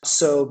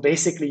So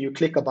basically, you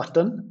click a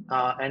button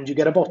and you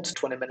get a bot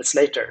 20 minutes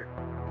later.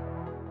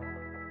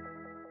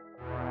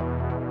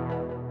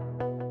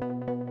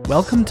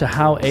 Welcome to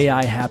How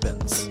AI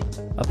Happens,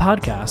 a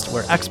podcast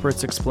where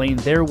experts explain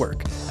their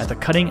work at the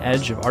cutting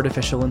edge of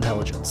artificial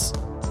intelligence.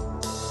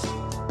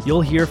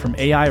 You'll hear from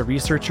AI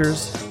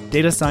researchers,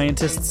 data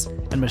scientists,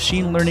 and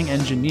machine learning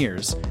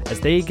engineers as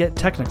they get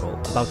technical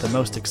about the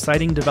most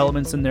exciting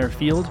developments in their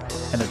field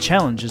and the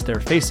challenges they're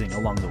facing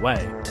along the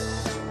way.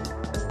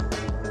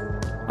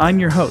 I'm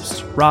your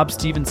host, Rob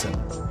Stevenson,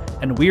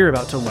 and we're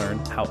about to learn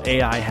how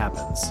AI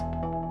happens.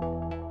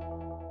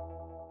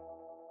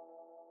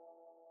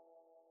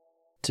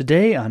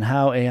 Today on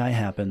How AI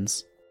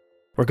Happens,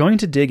 we're going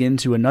to dig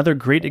into another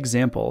great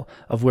example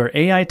of where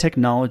AI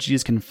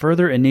technologies can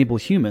further enable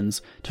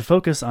humans to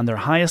focus on their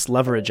highest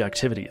leverage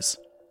activities.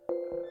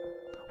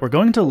 We're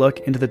going to look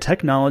into the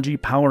technology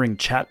powering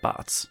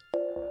chatbots.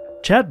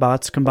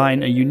 Chatbots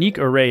combine a unique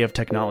array of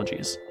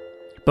technologies,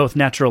 both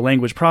natural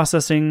language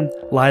processing,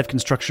 live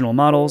constructional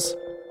models,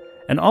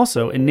 and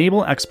also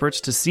enable experts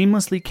to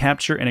seamlessly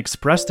capture and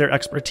express their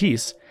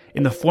expertise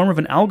in the form of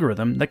an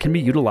algorithm that can be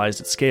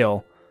utilized at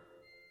scale.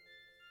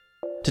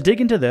 To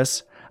dig into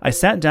this, I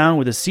sat down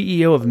with the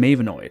CEO of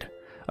Mavenoid,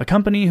 a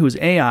company whose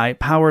AI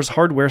powers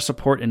hardware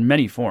support in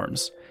many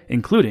forms,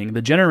 including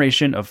the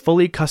generation of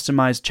fully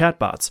customized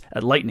chatbots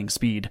at lightning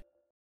speed.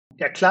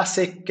 Yeah,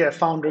 classic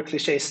founder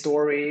cliche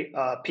story,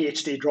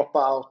 PhD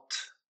dropout,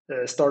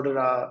 started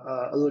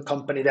a little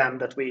company then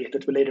that we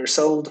later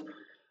sold,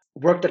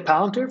 worked at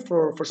Palantir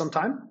for some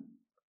time,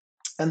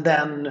 and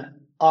then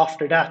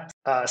after that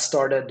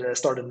started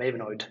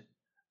Mavenoid,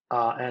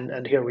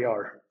 and here we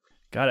are.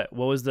 Got it.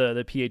 What was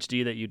the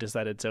PhD that you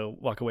decided to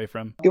walk away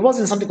from? It was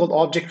in something called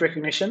object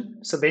recognition.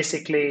 So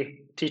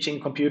basically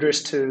teaching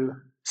computers to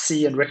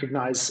see and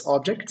recognize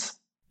objects.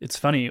 It's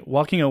funny,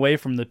 walking away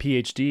from the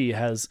PhD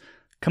has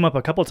come up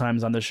a couple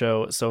times on the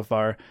show so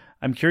far.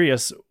 I'm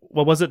curious,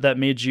 what was it that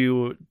made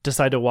you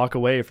decide to walk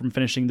away from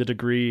finishing the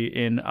degree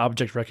in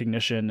object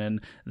recognition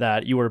and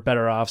that you were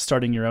better off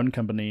starting your own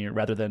company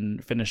rather than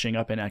finishing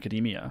up in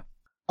academia?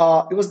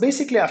 It was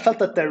basically, I felt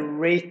that the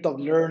rate of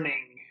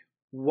learning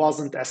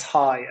wasn't as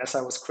high as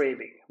I was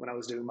craving when I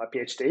was doing my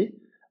PhD.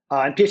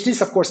 And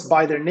PhDs, of course,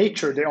 by their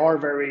nature, they are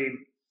very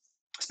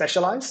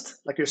specialized.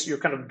 Like you're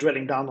kind of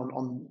drilling down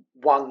on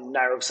one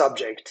narrow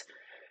subject.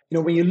 You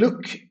know, when you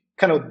look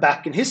kind of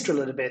back in history a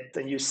little bit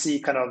and you see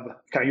kind of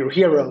your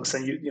heroes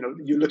and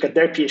you look at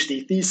their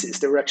PhD thesis,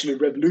 they were actually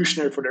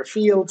revolutionary for their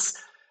fields.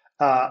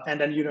 And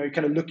then, you're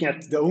kind of looking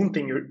at the own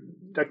thing,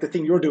 the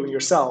thing you're doing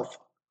yourself.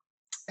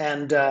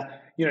 And,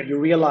 you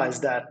realize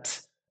that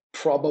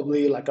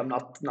probably I'm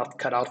not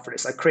cut out for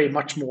this. I crave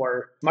much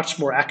more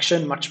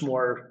action, much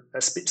more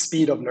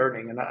speed of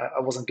learning, and I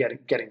wasn't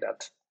getting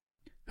that.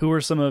 Who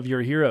were some of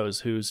your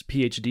heroes whose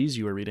PhDs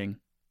you were reading?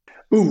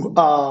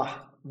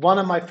 One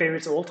of my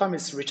favorites of all time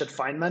is Richard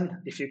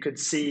Feynman. If you could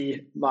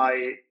see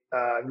my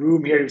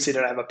room here, you'd see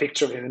that I have a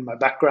picture of him in my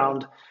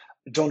background.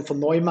 John von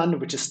Neumann,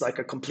 which is like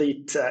a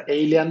complete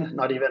alien,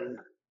 not even,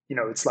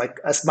 it's like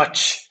as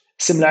much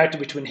similarity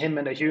between him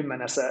and a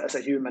human as a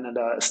human and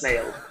a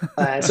snail.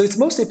 So it's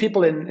mostly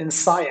people in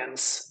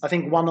science. I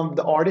think one of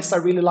the artists I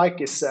really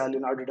like is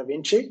Leonardo da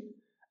Vinci.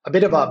 A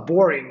bit of a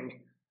boring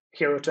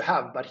hero to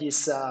have, but he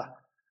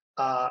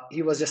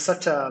was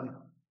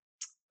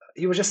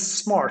just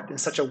smart in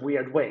such a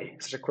weird way,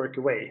 such a quirky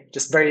way.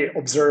 Just very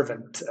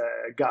observant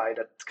guy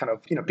that kind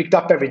of picked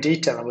up every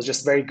detail and was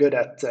just very good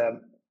at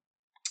kind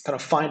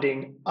of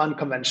finding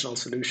unconventional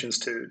solutions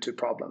to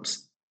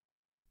problems.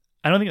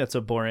 I don't think that's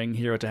a boring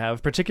hero to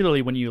have,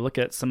 particularly when you look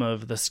at some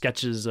of the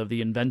sketches of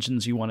the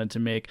inventions you wanted to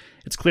make.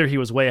 It's clear he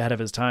was way ahead of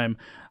his time.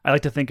 I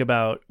like to think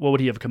about what would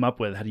he have come up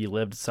with had he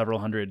lived several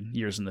hundred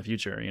years in the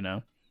future,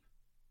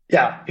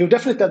 Yeah, he would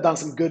definitely have done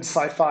some good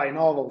sci-fi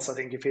novels, I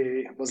think, if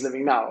he was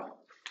living now.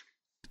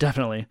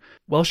 Definitely.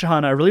 Well,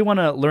 Shahan, I really want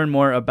to learn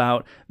more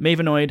about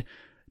Mavenoid.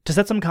 To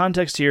set some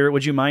context here,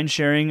 would you mind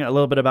sharing a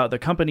little bit about the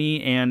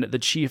company and the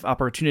chief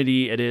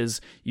opportunity it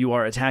is you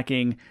are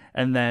attacking?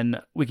 And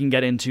then we can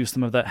get into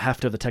some of the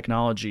heft of the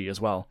technology as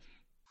well.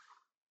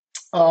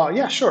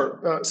 Yeah,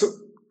 sure. So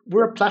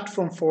we're a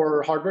platform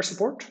for hardware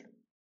support.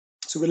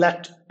 So we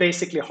let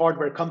basically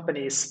hardware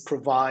companies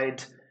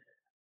provide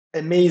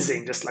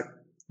amazing, just like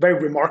very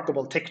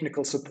remarkable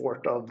technical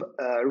support of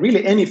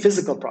really any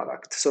physical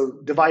product. So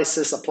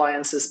devices,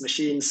 appliances,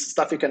 machines,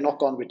 stuff you can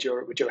knock on with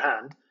your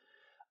hand.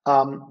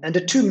 And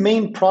the two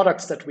main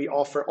products that we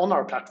offer on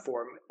our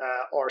platform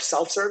are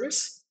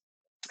self-service.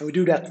 And we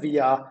do that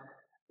via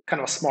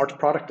kind of a smart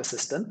product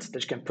assistant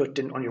that you can put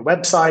in on your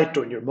website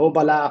or in your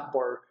mobile app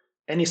or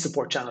any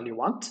support channel you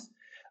want.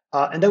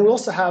 And then we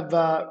also have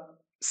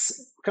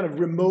kind of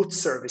remote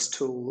service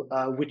tool,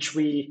 which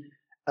we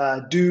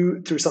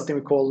do through something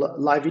we call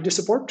live video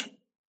support.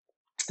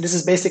 This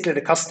is basically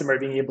the customer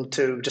being able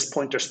to just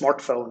point their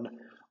smartphone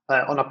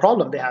on a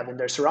problem they have in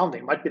their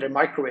surrounding. It might be their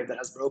microwave that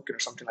has broken or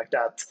something like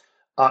that,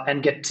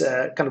 and get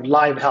kind of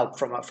live help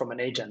from an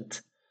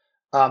agent.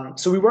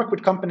 So we work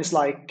with companies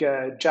like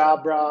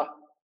Jabra,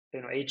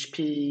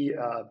 HP,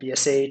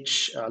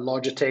 BSH,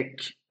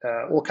 Logitech,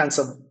 all kinds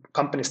of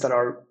companies that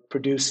are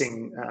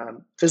producing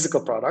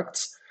physical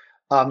products.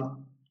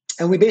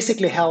 And we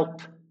basically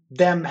help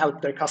them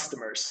help their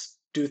customers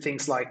do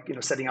things like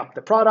setting up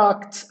the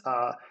product,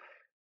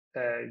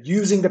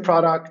 using the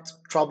product,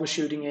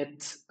 troubleshooting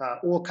it,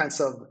 all kinds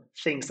of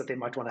things that they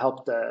might want to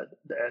help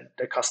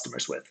their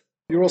customers with.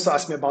 You also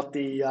asked me about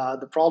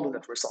the problem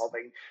that we're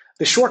solving.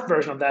 The short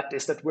version of that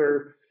is that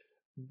we're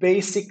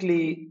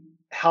basically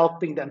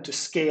helping them to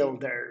scale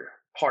their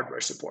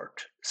hardware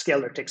support, scale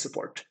their tech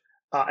support.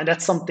 And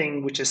that's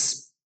something which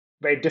is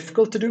very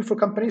difficult to do for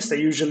companies.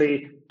 They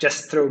usually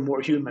just throw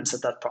more humans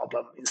at that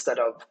problem instead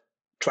of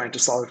trying to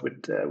solve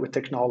it with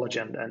technology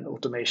and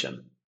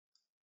automation.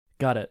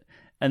 Got it.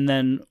 And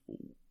then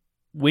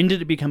when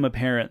did it become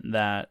apparent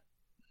that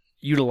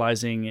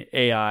utilizing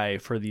AI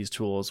for these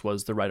tools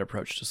was the right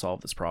approach to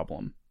solve this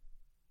problem?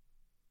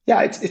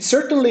 Yeah, it's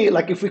certainly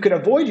like if we could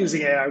avoid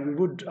using AI, we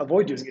would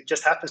avoid using it. It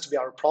just happens to be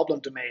our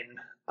problem domain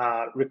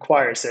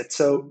requires it.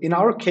 So in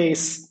our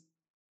case,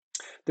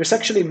 there's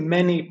actually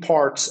many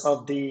parts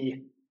of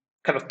the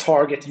kind of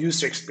target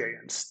user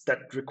experience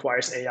that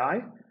requires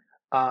AI.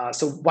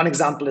 So one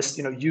example is,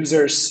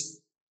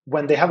 users,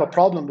 when they have a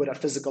problem with a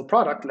physical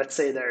product, let's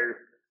say they're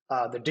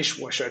the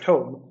dishwasher at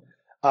home,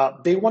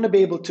 they want to be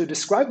able to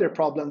describe their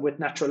problem with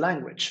natural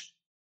language.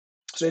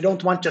 So they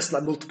don't want just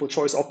like multiple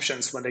choice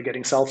options when they're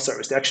getting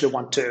self-service. They actually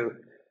want to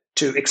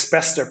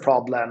express their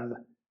problem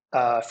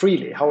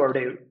freely,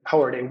 however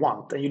they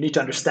want. And you need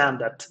to understand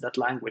that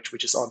language,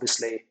 which is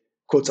obviously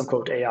quote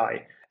unquote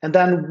AI. And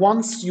then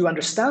once you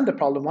understand the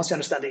problem, once you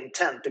understand the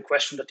intent, the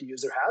question that the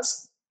user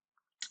has,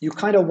 you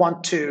kind of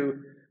want to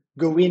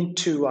go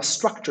into a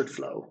structured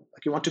flow.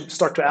 Like you want to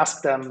start to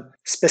ask them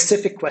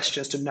specific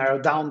questions to narrow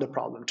down the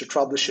problem, to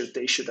troubleshoot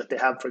the issue that they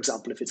have. For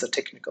example, if it's a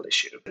technical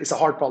issue, it's a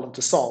hard problem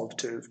to solve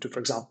to for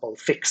example,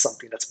 fix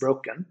something that's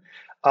broken.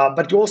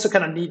 But you also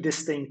kind of need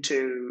this thing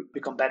to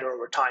become better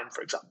over time,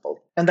 for example.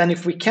 And then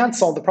if we can't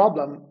solve the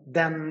problem,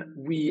 then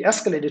we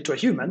escalate it to a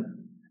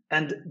human.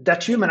 And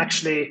that human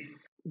actually,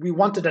 we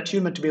wanted that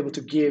human to be able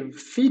to give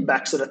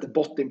feedback so that the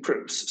bot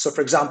improves. So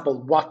for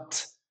example,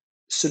 what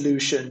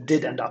solution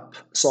did end up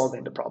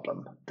solving the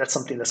problem? That's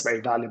something that's very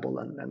valuable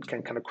and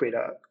can kind of create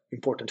an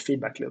important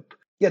feedback loop.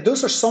 Yeah,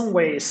 those are some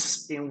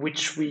ways in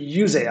which we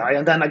use AI.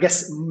 And then I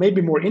guess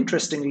maybe more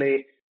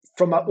interestingly,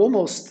 from an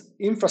almost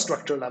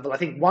infrastructure level, I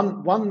think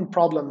one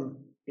problem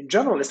in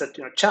general is that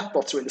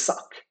chatbots really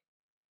suck.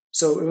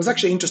 So it was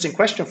actually an interesting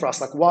question for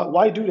us, like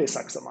why do they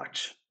suck so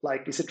much?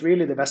 Like, is it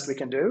really the best we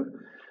can do?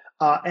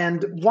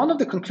 And one of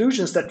the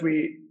conclusions that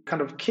we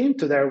kind of came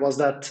to there was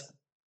that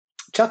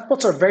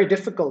chatbots are very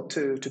difficult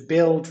to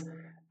build,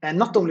 and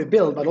not only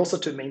build, but also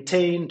to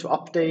maintain, to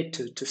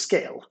update, to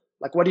scale.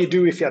 Like, what do you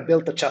do if you have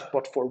built a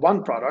chatbot for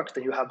one product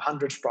and you have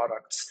hundreds of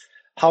products?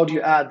 How do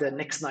you add the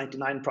next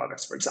 99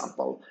 products, for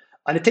example?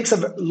 And it takes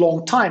a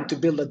long time to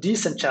build a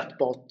decent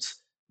chatbot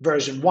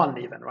version 1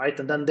 even, right?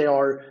 And then they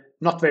are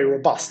not very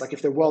robust. Like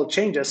if the world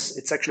changes,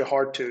 it's actually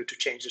hard to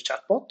change the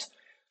chatbot.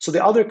 So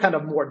the other kind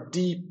of more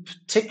deep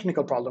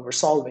technical problem we're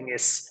solving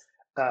is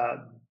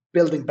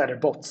building better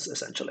bots,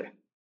 essentially.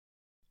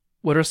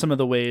 What are some of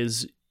the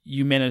ways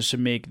you manage to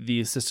make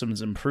these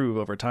systems improve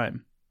over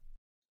time?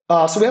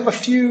 So we have a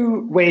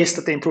few ways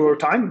that they improve over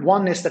time.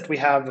 One is that we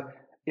have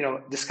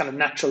this kind of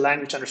natural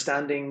language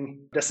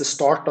understanding. That's the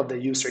start of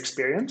the user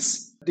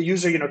experience. The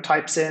user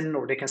types in,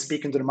 or they can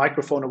speak into the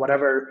microphone or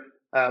whatever,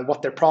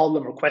 what their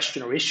problem or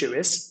question or issue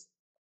is.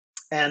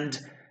 And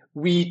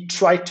we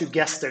try to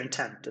guess their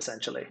intent,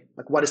 essentially.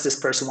 Like, what does this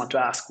person want to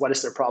ask? What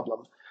is their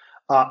problem?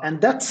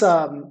 And that's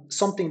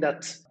something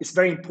that is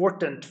very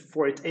important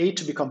for it, A,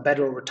 to become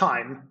better over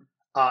time,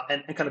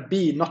 and kind of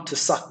B, not to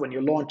suck when you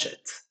launch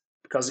it.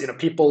 Because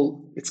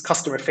people, it's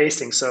customer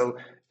facing, so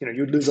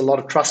you lose a lot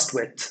of trust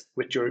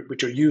with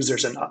your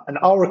users, and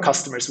our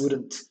customers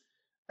wouldn't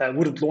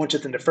launch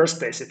it in the first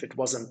place if it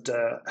wasn't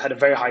had a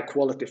very high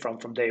quality from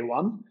day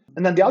one.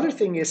 And then the other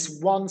thing is,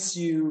 once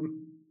you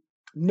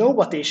know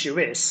what the issue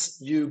is,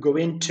 you go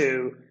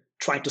into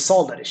trying to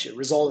solve that issue,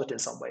 resolve it in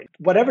some way.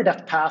 Whatever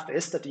that path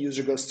is that the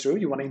user goes through,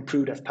 you want to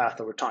improve that path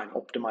over time,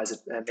 optimize it,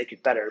 and make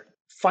it better.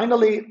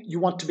 Finally, you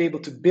want to be able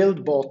to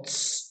build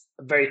bots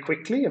very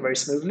quickly and very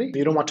smoothly.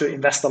 You don't want to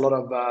invest a lot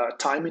of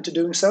time into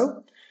doing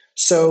so.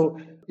 So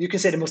you can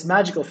say the most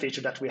magical feature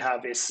that we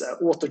have is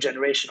auto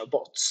generation of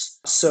bots.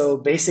 So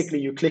basically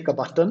you click a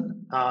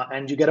button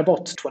and you get a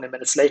bot 20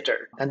 minutes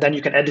later. And then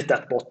you can edit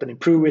that bot and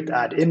improve it,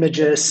 add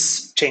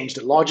images, change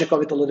the logic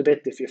of it a little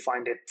bit if you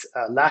find it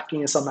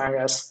lacking in some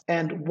areas.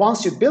 And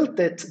once you built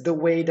it, the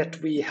way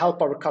that we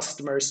help our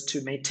customers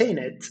to maintain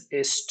it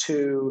is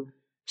to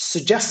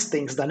suggest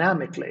things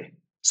dynamically.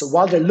 So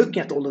while they're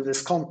looking at all of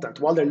this content,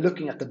 while they're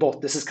looking at the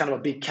bot, this is kind of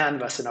a big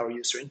canvas in our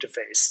user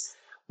interface.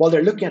 While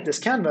they're looking at this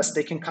canvas,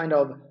 they can kind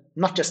of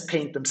not just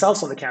paint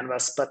themselves on the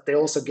canvas, but they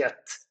also get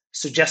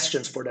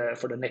suggestions for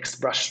the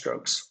next brush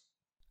strokes.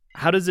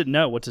 How does it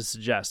know what to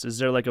suggest? Is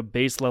there like a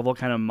base level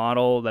kind of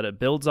model that it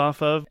builds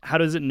off of? How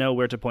does it know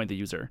where to point the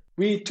user?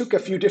 We took a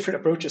few different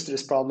approaches to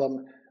this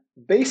problem.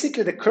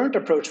 Basically, the current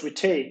approach we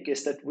take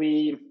is that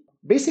we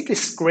basically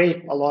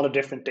scrape a lot of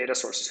different data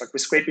sources. Like we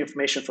scrape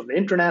information from the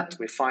internet,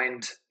 we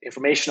find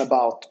information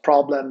about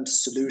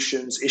problems,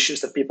 solutions,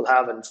 issues that people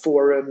have in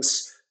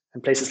forums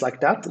and places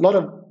like that. A lot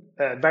of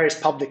various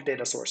public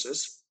data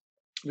sources.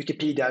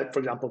 Wikipedia, for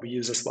example, we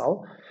use as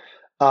well.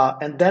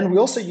 And then we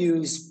also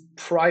use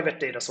private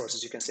data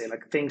sources, you can say,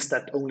 like things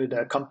that only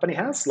the company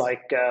has,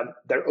 like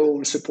their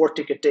own support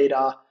ticket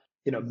data,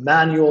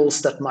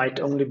 manuals that might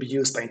only be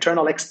used by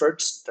internal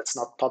experts, that's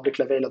not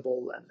publicly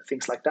available, and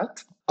things like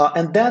that.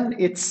 And then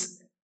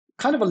it's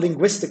kind of a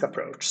linguistic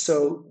approach.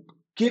 So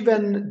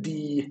given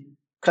the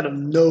kind of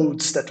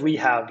nodes that we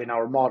have in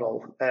our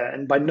model,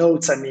 and by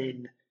nodes I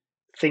mean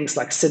things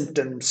like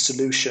symptoms,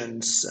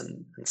 solutions,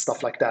 and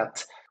stuff like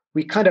that,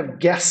 we kind of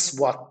guess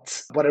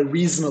what a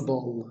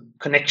reasonable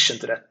connection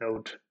to that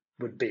node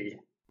would be.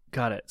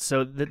 Got it.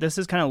 So this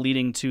is kind of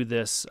leading to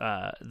this,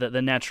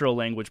 the natural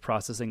language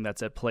processing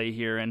that's at play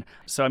here. And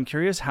so I'm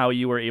curious how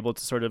you were able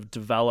to sort of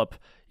develop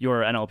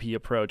your NLP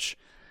approach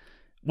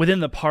within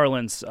the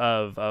parlance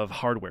of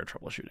hardware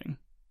troubleshooting.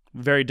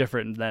 Very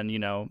different than,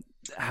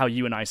 how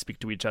you and I speak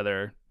to each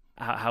other,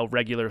 how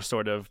regular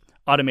sort of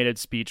automated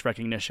speech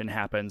recognition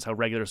happens, how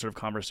regular sort of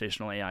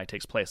conversational AI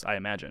takes place, I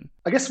imagine.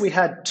 I guess we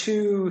had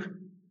two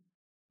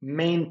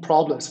main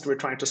problems that we're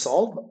trying to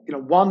solve.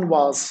 One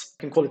was,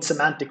 you can call it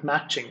semantic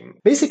matching.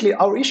 Basically,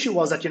 our issue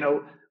was that,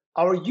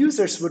 our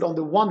users would on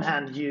the one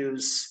hand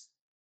use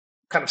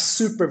kind of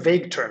super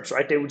vague terms,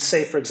 right? They would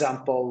say, for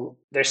example,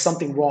 there's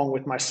something wrong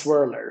with my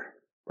swirler,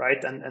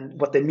 right? And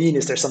what they mean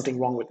is there's something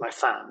wrong with my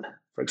fan,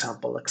 for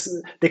example. Like,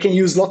 they can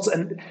use lots,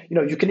 and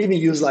you can even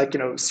use like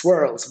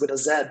swirls with a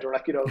Z, or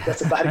like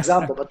that's a bad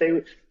example, but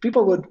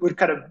people would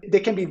kind of,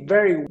 they can be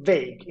very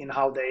vague in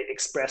how they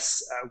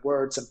express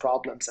words and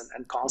problems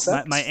and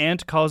concepts. My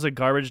aunt calls a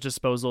garbage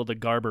disposal the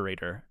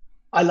garburator.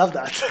 I love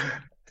that.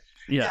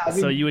 Yeah,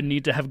 so you would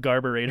need to have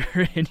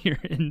garburator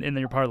in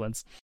your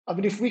parlance. I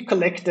mean, if we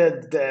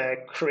collected the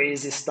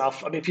crazy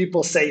stuff, I mean,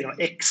 people say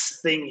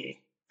X thingy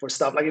for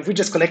stuff. Like if we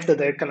just collected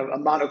the kind of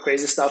amount of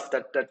crazy stuff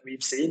that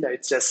we've seen,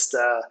 it's just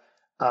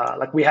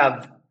like we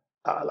have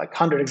like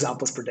 100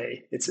 examples per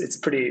day. It's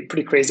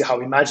pretty crazy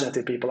how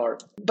imaginative people are.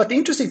 But the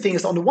interesting thing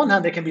is, on the one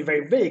hand, they can be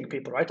very vague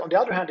people, right? On the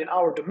other hand, in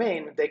our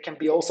domain, they can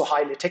be also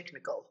highly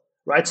technical,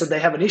 right? So they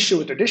have an issue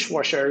with their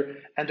dishwasher,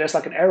 and there's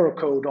like an error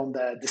code on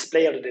the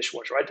display of the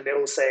dishwasher, right? And they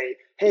will say,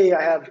 hey,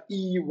 I have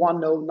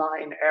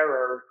E109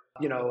 error,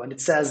 and it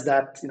says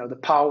that, the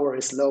power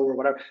is low or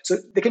whatever. So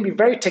they can be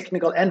very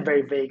technical and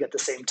very vague at the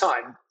same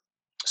time.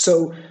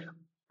 So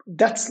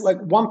that's like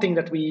one thing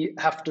that we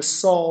have to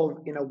solve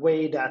in a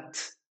way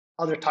that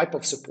other type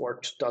of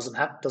support doesn't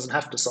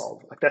have to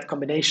solve. Like that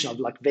combination of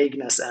like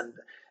vagueness and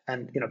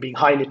being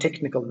highly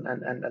technical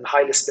and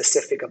highly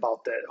specific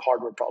about the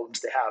hardware problems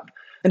they have.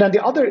 And then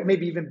the other,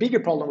 maybe even bigger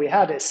problem we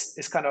had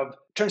is kind of,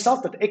 turns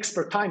out that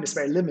expert time is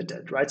very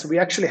limited, right? So we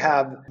actually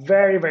have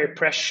very, very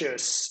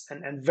precious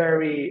and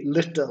very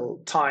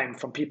little time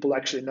from people who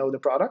actually know the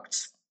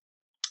products.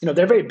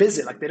 They're very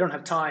busy. Like they don't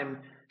have time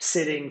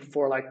sitting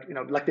for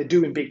like they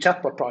do in big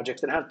chatbot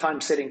projects. They don't have time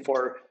sitting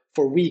for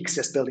weeks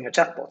just building a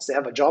chatbot. They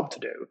have a job to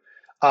do.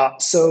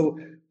 So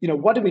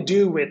what do we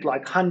do with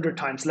like 100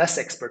 times less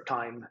expert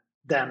time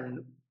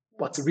than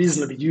what's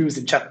reasonably used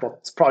in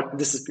chatbots?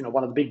 This is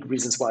one of the big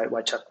reasons why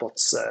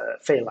chatbots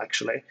fail,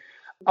 actually.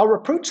 Our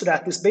approach to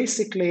that is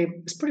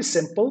pretty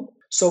simple.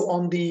 So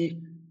on the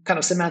kind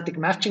of semantic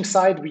matching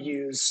side, we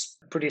use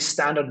pretty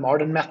standard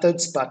modern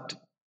methods, but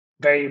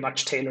very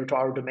much tailored to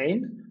our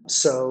domain.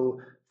 So,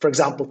 for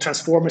example,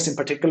 Transformers in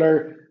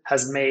particular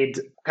has made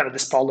kind of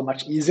this problem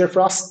much easier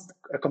for us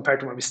compared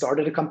to when we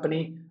started the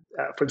company.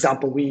 For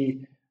example,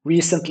 we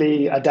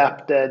recently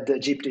adapted the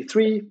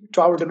GPT-3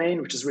 to our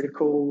domain, which is really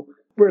cool.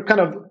 We're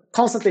kind of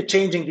constantly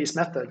changing these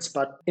methods,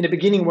 but in the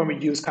beginning, when we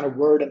used kind of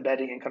word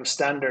embedding and kind of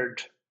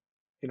standard,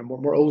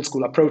 more old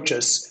school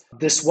approaches,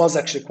 this was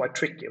actually quite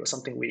tricky. It was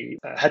something we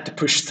had to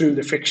push through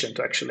the friction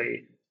to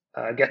actually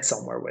get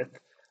somewhere with.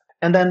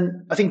 And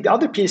then I think the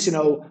other piece,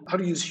 how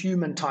to use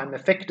human time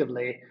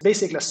effectively,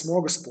 basically a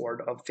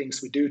smorgasbord of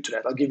things we do to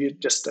that. I'll give you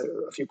just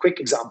a few quick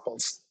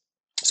examples.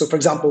 So, for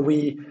example,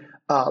 we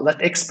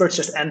let experts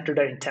just enter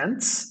their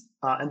intents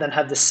and then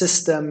have the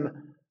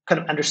system kind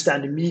of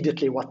understand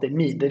immediately what they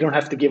mean. They don't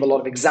have to give a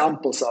lot of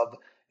examples of,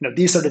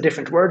 these are the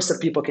different words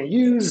that people can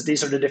use.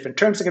 These are the different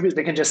terms they can use.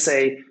 They can just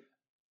say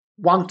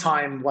one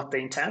time what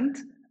they intend,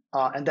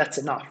 and that's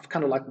enough.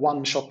 Kind of like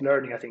one-shot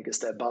learning, I think, is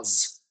the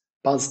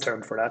buzz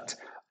term for that.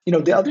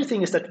 The other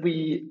thing is that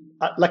we,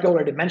 like I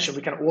already mentioned,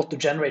 we can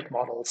auto-generate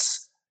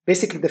models.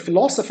 Basically, the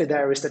philosophy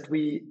there is that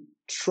we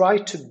try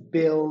to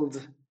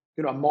build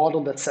a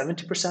model that's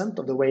 70%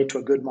 of the way to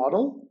a good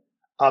model,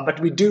 but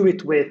we do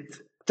it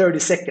with 30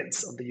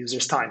 seconds of the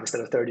user's time instead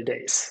of 30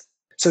 days.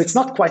 So it's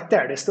not quite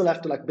there. They still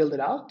have to build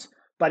it out,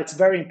 but it's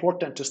very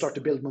important to start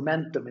to build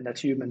momentum in that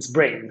human's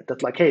brain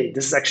that hey,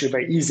 this is actually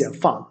very easy and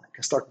fun. I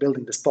can start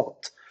building this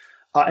bot.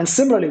 And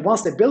similarly,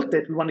 once they built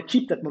it, we want to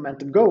keep that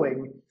momentum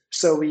going.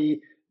 So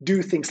we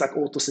do things like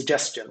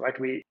auto-suggestion, right?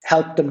 We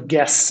help them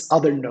guess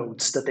other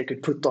nodes that they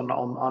could put on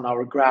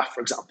our graph,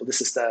 for example.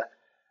 This is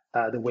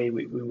the way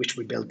in which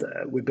we build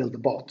the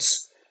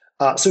bots.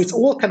 So it's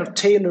all kind of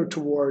tailored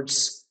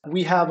towards,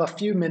 we have a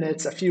few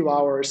minutes, a few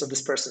hours of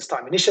this person's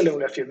time. Initially,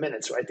 only a few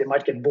minutes, right? They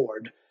might get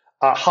bored.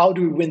 How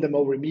do we win them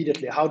over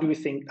immediately? How do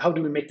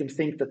we make them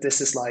think that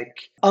this is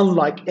like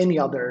unlike any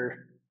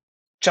other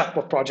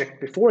chatbot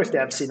project before, if they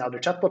have seen other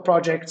chatbot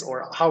projects,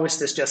 or how is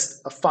this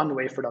just a fun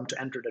way for them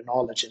to enter the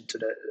knowledge into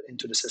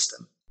the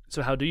system?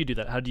 So how do you do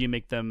that? How do you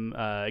make them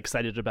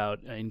excited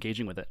about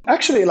engaging with it?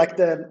 Actually, like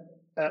the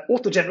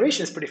auto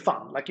generation is pretty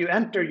fun. Like you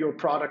enter your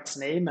product's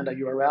name and a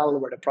URL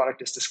where the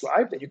product is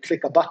described, and you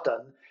click a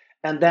button,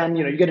 and then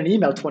you get an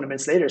email 20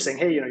 minutes later saying,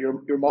 "Hey,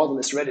 your model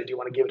is ready. Do you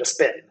want to give it a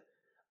spin?"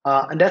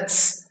 And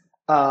that's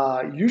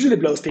usually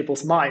blows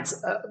people's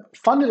minds.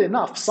 Funnily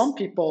enough, some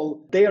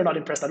people, they are not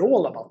impressed at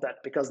all about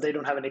that because they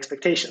don't have any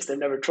expectations. They've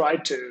never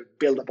tried to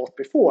build a bot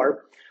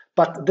before.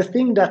 But the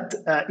thing that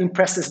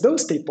impresses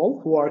those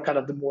people who are kind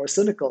of the more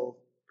cynical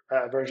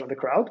version of the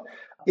crowd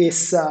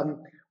is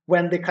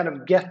when they kind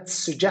of get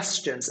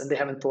suggestions and they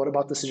haven't thought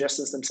about the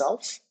suggestions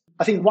themselves.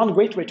 I think one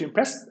great way to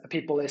impress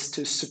people is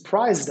to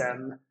surprise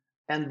them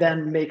and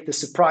then make the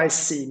surprise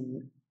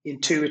seem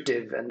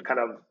intuitive and kind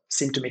of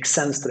seem to make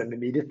sense to them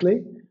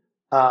immediately.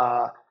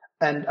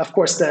 And of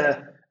course,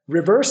 the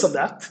reverse of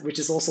that, which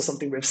is also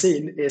something we've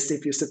seen, is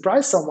if you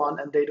surprise someone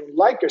and they don't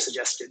like your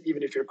suggestion,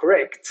 even if you're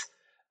correct,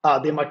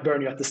 they might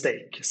burn you at the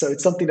stake. So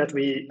it's something that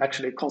we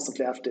actually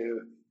constantly have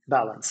to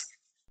balance.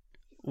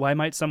 Why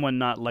might someone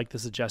not like the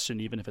suggestion,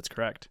 even if it's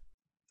correct?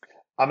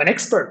 I'm an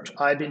expert.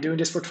 I've been doing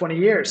this for 20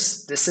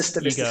 years. This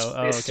system is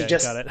okay,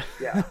 just, got it.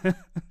 Yeah.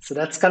 So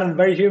that's kind of a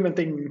very human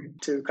thing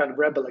to kind of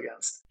rebel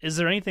against. Is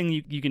there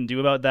anything you can do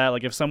about that?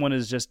 Like if someone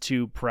is just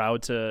too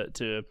proud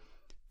to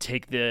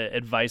take the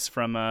advice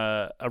from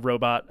a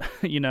robot,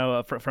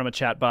 from a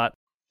chatbot?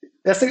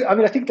 I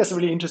think that's a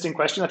really interesting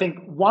question. I think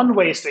one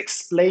way is to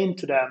explain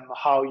to them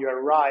how you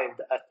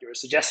arrived at your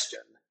suggestion.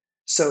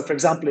 So for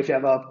example, if you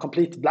have a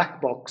complete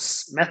black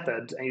box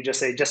method and you just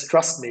say, just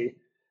trust me,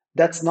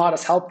 that's not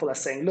as helpful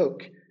as saying,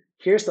 look,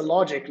 here's the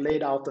logic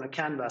laid out on a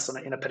canvas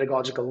in a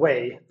pedagogical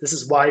way. This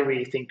is why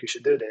we think you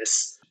should do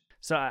this.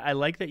 So I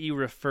like that you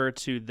refer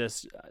to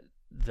this,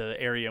 the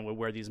area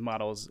where these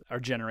models are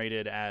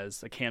generated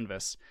as a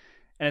canvas.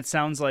 And it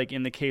sounds like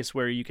in the case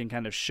where you can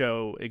kind of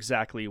show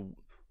exactly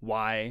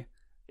why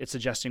it's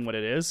suggesting what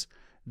it is,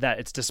 that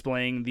it's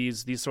displaying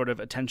these sort of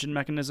attention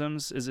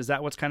mechanisms. Is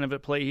that what's kind of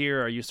at play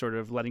here? Are you sort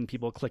of letting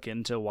people click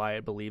into why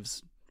it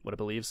believes what it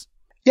believes?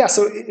 Yeah,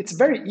 so it's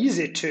very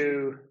easy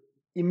to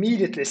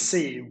immediately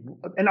see.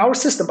 And our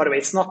system, by the way,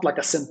 it's not like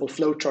a simple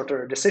flowchart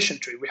or a decision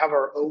tree. We have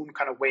our own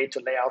kind of way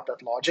to lay out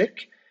that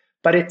logic.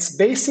 But it's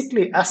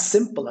basically as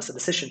simple as a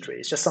decision tree.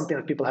 It's just something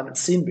that people haven't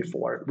seen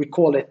before. We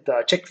call it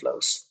check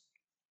flows.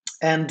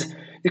 And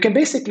you can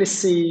basically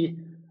see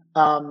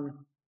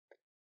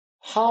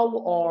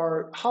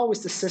how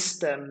is the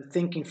system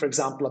thinking, for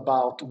example,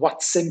 about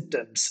what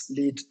symptoms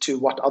lead to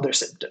what other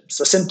symptoms.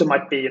 So symptom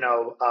might be,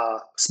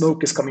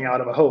 smoke is coming out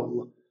of a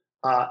hole.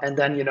 And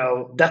then,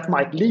 that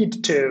might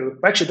lead to,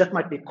 that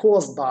might be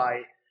caused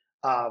by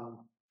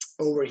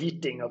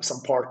overheating of some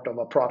part of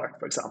a product,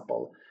 for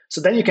example. So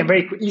then you can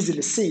very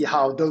easily see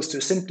how those two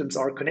symptoms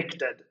are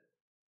connected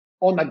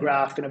on a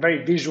graph in a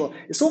very visual,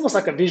 it's almost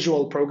like a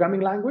visual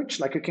programming language.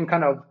 Like you can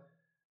kind of,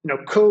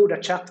 code a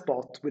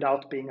chatbot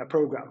without being a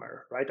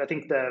programmer, right? I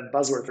think the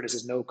buzzword for this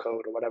is no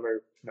code or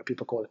whatever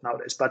people call it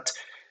nowadays. But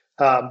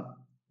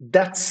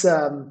that's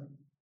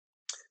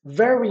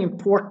very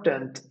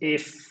important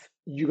if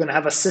you're going to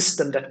have a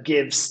system that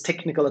gives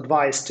technical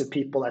advice to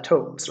people at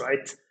homes,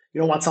 right?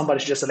 You don't want somebody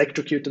to just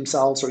electrocute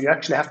themselves, or you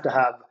actually have to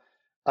have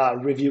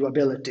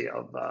reviewability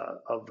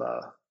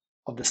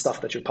of the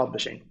stuff that you're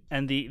publishing.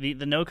 And the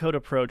no code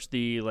approach,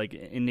 the like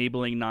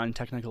enabling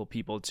non-technical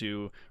people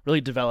to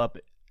really develop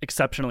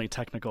exceptionally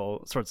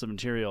technical sorts of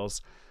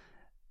materials,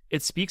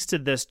 it speaks to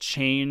this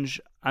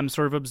change I'm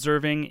sort of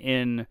observing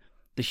in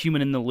the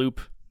human in the loop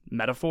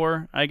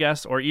metaphor, I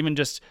guess, or even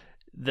just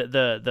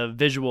the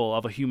visual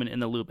of a human in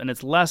the loop. And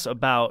it's less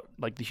about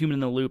like the human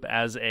in the loop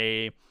as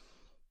a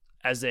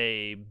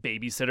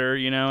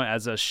babysitter,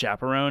 as a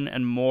chaperone,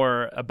 and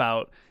more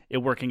about it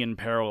working in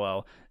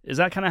parallel. Is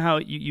that kind of how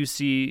you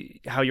see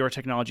how your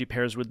technology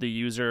pairs with the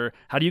user?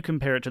 How do you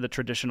compare it to the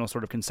traditional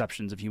sort of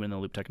conceptions of human in the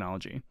loop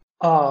technology?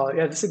 Yeah,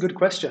 that's a good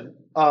question.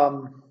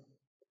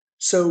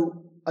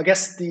 So I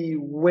guess the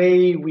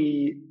way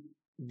we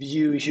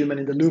view human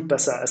in the loop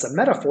as a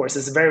metaphor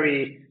is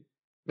very,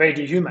 very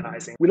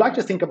dehumanizing. We like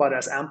to think about it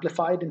as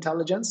amplified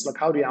intelligence. Like,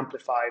 how do you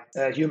amplify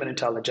human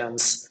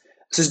intelligence?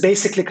 So it's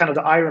basically kind of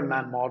the Iron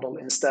Man model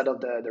instead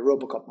of the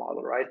Robocop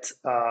model, right?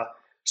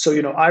 So,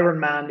 Iron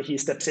Man, he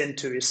steps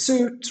into his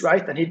suit,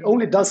 right? And he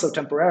only does so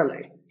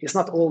temporarily. He's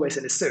not always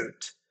in his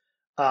suit.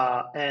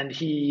 And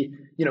he,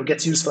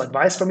 gets useful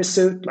advice from his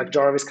suit. Like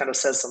Jarvis kind of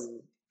says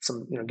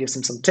some gives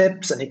him some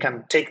tips, and he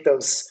can take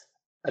those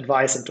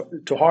advice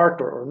to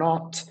heart or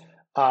not.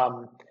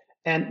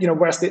 And,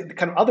 whereas the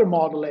kind of other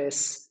model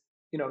is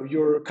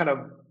you're kind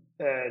of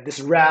this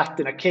rat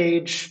in a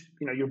cage.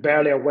 You're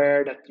barely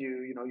aware that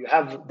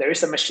there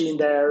is a machine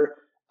there,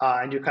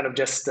 and you're kind of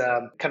just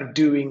kind of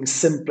doing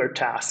simpler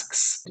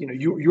tasks.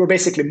 You're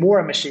basically more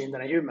a machine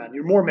than a human.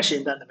 You're more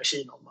machine than a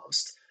machine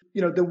almost.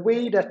 The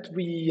way that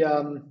we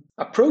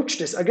approach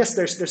this, I guess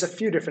there's a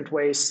few different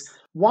ways.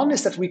 One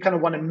is that we kind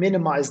of want to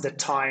minimize the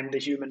time the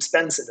human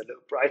spends in the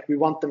loop, right? We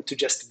want them to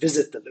just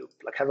visit the loop,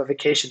 like have a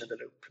vacation in the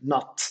loop,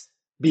 not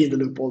be in the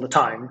loop all the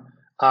time.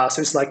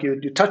 So it's like you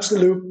touch the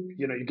loop,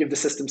 you give the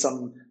system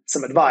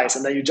some advice,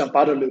 and then you jump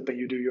out of the loop and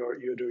you do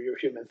your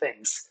human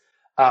things.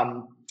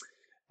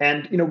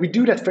 And we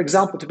do that, for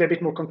example, to be a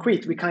bit more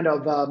concrete. We kind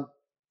of,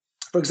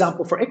 for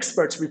example, for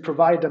experts, we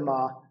provide them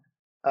a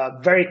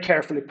very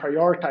carefully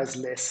prioritized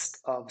list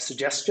of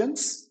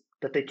suggestions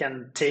that they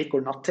can take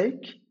or not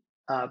take.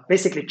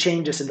 Basically,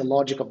 changes in the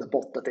logic of the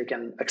bot that they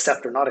can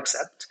accept or not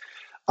accept,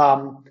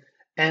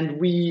 and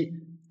we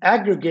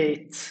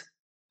aggregate.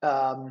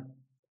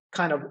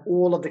 Kind of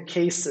all of the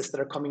cases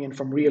that are coming in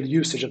from real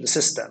usage of the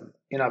system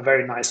in a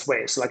very nice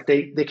way. So like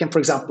they can, for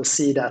example,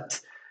 see that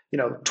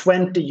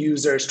 20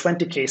 users,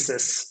 20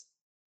 cases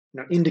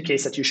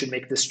indicates that you should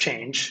make this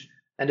change.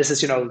 And this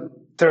is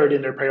third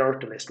in their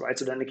priority list, right?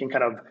 So then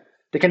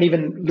they can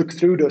even look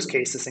through those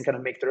cases and kind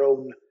of make their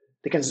own.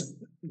 They can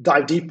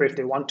dive deeper if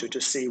they want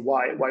to see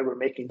why we're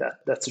making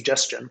that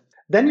suggestion.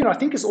 Then I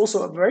think it's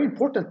also a very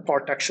important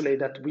part actually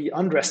that we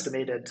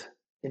underestimated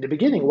in the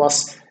beginning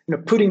was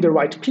putting the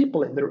right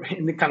people in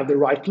the kind of the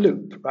right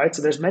loop, right?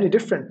 So there's many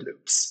different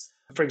loops.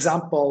 For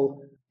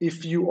example,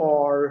 if you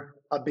are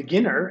a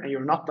beginner and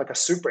you're not like a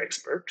super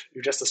expert,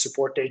 you're just a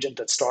support agent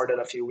that started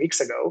a few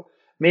weeks ago,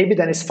 maybe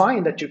then it's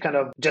fine that you kind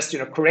of just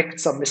correct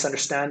some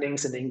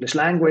misunderstandings in the English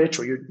language,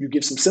 or you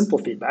give some simple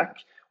feedback.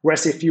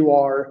 Whereas if you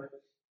are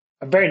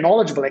a very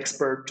knowledgeable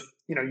expert,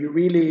 you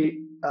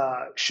really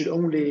should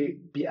only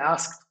be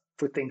asked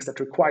for things that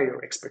require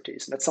your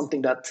expertise. And that's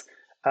something that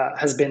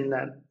has been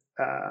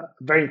a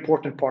very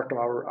important part of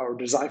our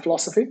design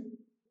philosophy.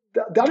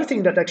 The other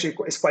thing that actually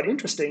is quite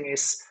interesting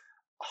is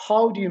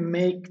how do you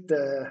make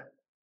the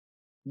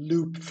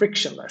loop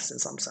frictionless in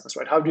some sense,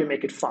 right? How do you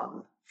make it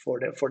fun for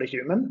the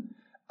human?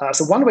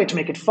 So one way to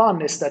make it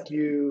fun is that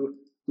you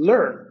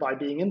learn by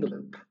being in the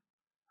loop,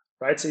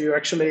 right? So you're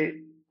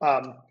actually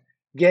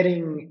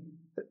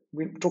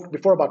we talked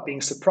before about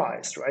being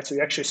surprised, right? So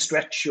you actually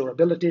stretch your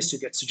abilities, you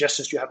get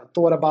suggestions you haven't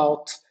thought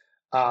about.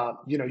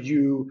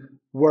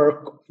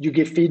 You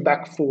give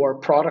feedback for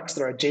products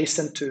that are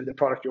adjacent to the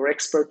product you're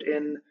expert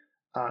in.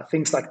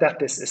 Things like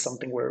that is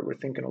something we're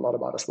thinking a lot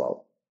about as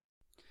well.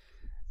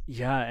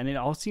 Yeah, and it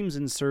all seems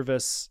in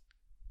service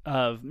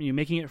of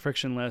making it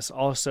frictionless.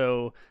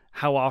 Also,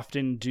 how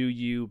often do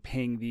you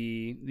ping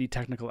the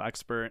technical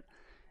expert?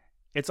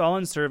 It's all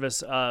in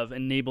service of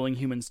enabling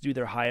humans to do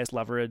their highest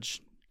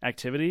leverage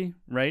activity,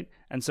 right?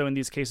 And so in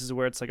these cases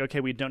where it's like,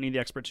 okay, we don't need the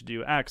expert to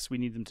do X, we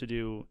need them to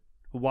do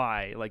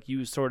Y. Like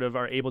you sort of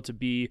are able to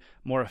be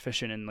more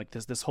efficient in like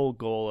this whole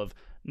goal of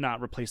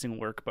not replacing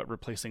work, but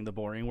replacing the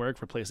boring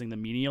work, replacing the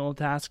menial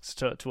tasks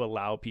to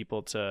allow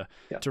people to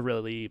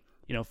really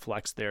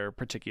flex their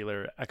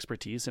particular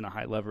expertise in a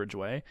high leverage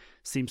way.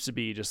 Seems to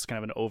be just kind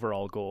of an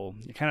overall goal,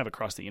 kind of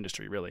across the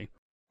industry, really.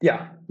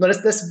 Yeah, no,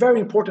 that's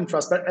very important for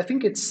us. But I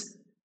think it's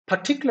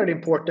particularly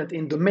important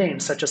in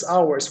domains such as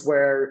ours,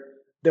 where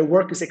the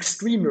work is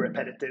extremely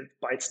repetitive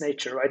by its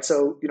nature, right?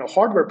 So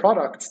hardware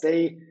products,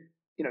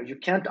 you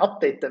can't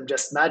update them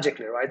just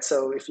magically, right?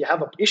 So if you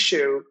have an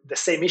issue, the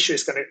same issue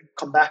is going to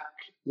come back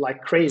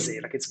like crazy.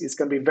 Like it's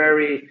going to be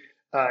very,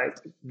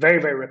 very,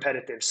 very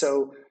repetitive.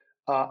 So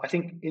I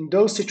think in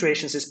those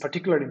situations, it's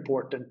particularly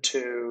important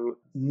to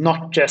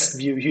not just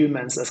view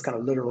humans as kind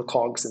of literal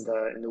cogs in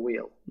the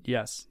wheel.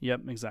 Yes.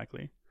 Yep.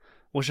 Exactly.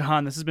 Well,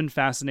 Shahan, this has been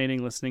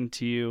fascinating listening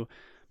to you.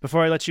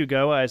 Before I let you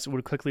go, I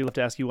would quickly love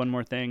to ask you one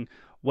more thing.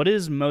 What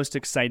is most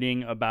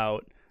exciting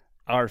about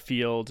our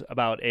field,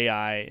 about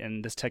AI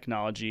and this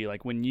technology?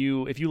 Like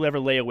if you ever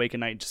lay awake at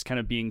night just kind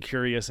of being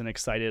curious and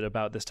excited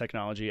about this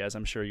technology, as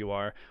I'm sure you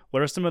are,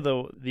 what are some of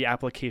the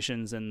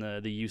applications and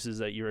the uses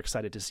that you're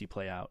excited to see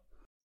play out?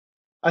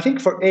 I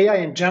think for AI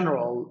in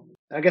general,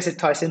 I guess it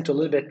ties into a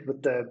little bit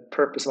with the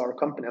purpose of our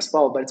company as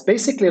well, but it's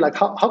basically like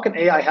how can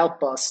AI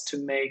help us to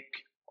make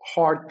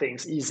hard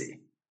things easy?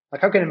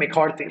 Like how can it make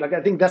hard things? Like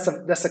I think that's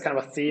a kind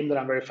of a theme that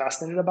I'm very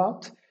fascinated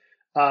about.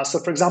 So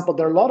for example,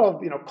 there are a lot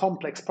of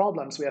complex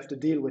problems we have to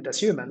deal with as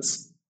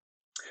humans,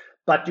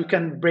 but you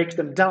can break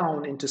them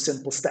down into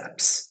simple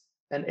steps.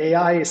 And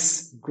AI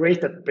is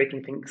great at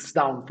breaking things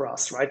down for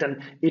us, right?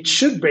 And it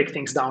should break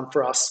things down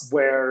for us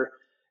where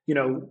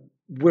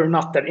we're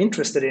not that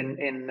interested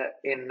in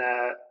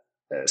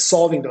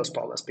solving those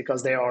problems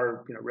because they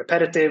are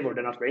repetitive or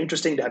they're not very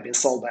interesting. They have been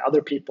solved by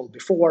other people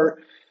before.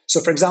 So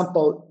for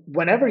example,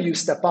 whenever you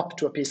step up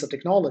to a piece of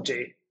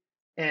technology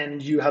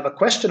and you have a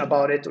question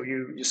about it or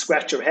you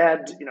scratch your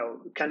head,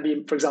 it can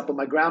be, for example,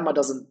 my grandma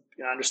doesn't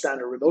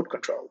understand a remote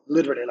control.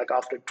 Literally, like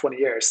after 20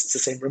 years, it's the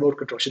same remote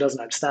control. She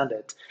doesn't understand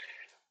it.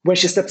 When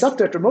she steps up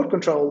to that remote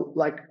control,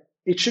 like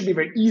it should be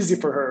very easy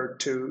for her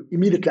to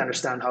immediately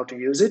understand how to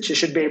use it. She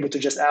should be able to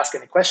just ask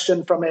any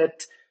question from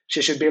it.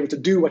 She should be able to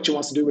do what she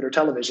wants to do with her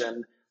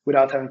television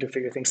without having to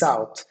figure things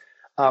out.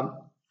 And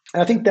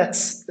I think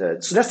that's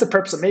the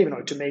purpose of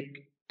Mavenoid, to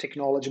make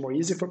technology more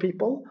easy for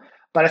people.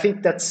 But I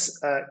think that's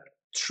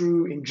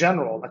true in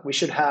general. Like, we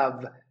should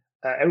have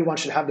everyone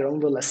should have their own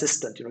little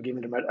assistant,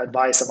 giving them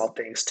advice about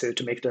things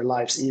to make their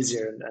lives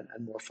easier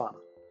and more fun.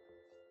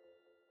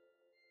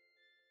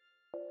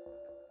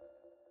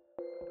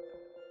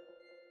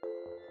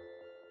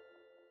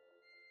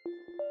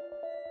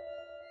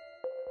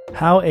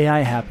 How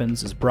AI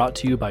Happens is brought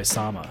to you by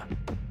Sama.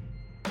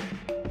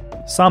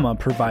 Sama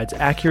provides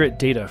accurate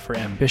data for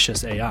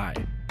ambitious AI,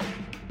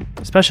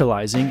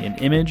 specializing in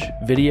image,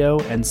 video,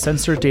 and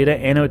sensor data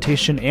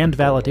annotation and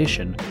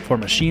validation for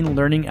machine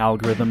learning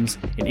algorithms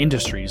in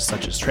industries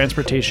such as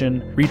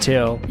transportation,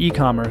 retail,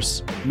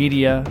 e-commerce,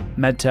 media,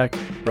 medtech,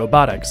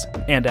 robotics,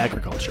 and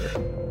agriculture.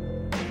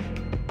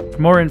 For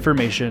more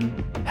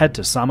information, head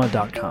to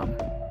sama.com.